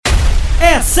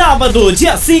É sábado,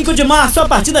 dia 5 de março, a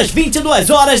partir das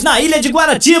 22 horas, na Ilha de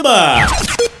Guaratiba.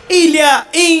 Ilha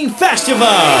In Festival.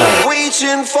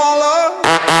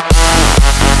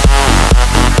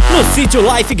 No sítio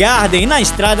Life Garden, na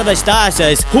Estrada das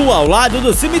Taxas, rua ao lado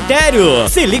do cemitério.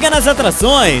 Se liga nas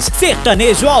atrações.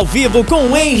 Sertanejo ao vivo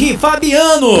com Henry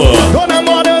Fabiano. Tô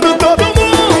namorando todo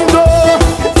mundo,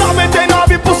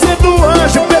 99%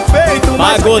 anjo perfeito.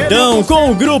 Pagodão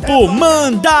com o grupo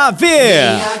Manda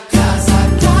Ver.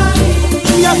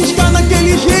 E arriscar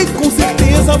naquele jeito com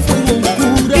certeza foi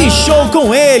loucura. E show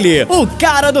com ele, o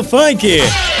cara do funk,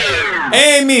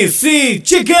 MC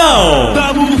Ticão.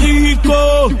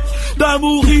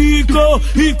 Tamo rico,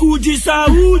 rico de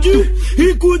saúde,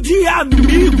 rico de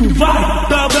amigo, vai.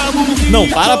 Tamo rico. Não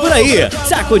para por aí,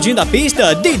 sacudindo a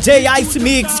pista, DJ Ice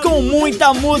Mix com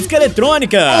muita música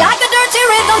eletrônica. Like a dirty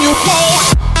rhythm you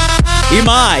play. E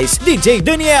mais, DJ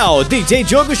Daniel, DJ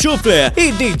Diogo Schuffler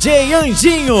e DJ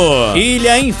Anjinho.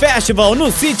 Ilha In Festival no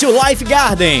sítio Life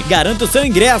Garden. Garanta o seu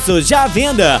ingresso já à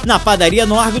venda na padaria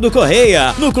no Largo do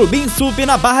Correia, no Clubinho Sup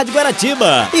na Barra de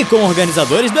Guaratiba e com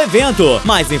organizadores do evento.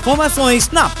 Mais informações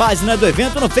na página do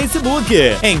evento no Facebook.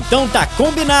 Então tá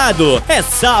combinado. É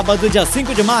sábado, dia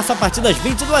 5 de março, a partir das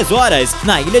 22 horas,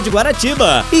 na Ilha de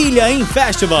Guaratiba. Ilha In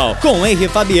Festival com Henry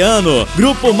Fabiano,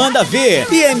 Grupo Manda Ver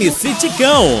e MC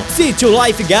Ticão. Sítio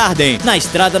Life Garden, na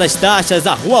Estrada das Taxas,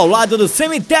 a rua ao lado do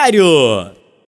cemitério.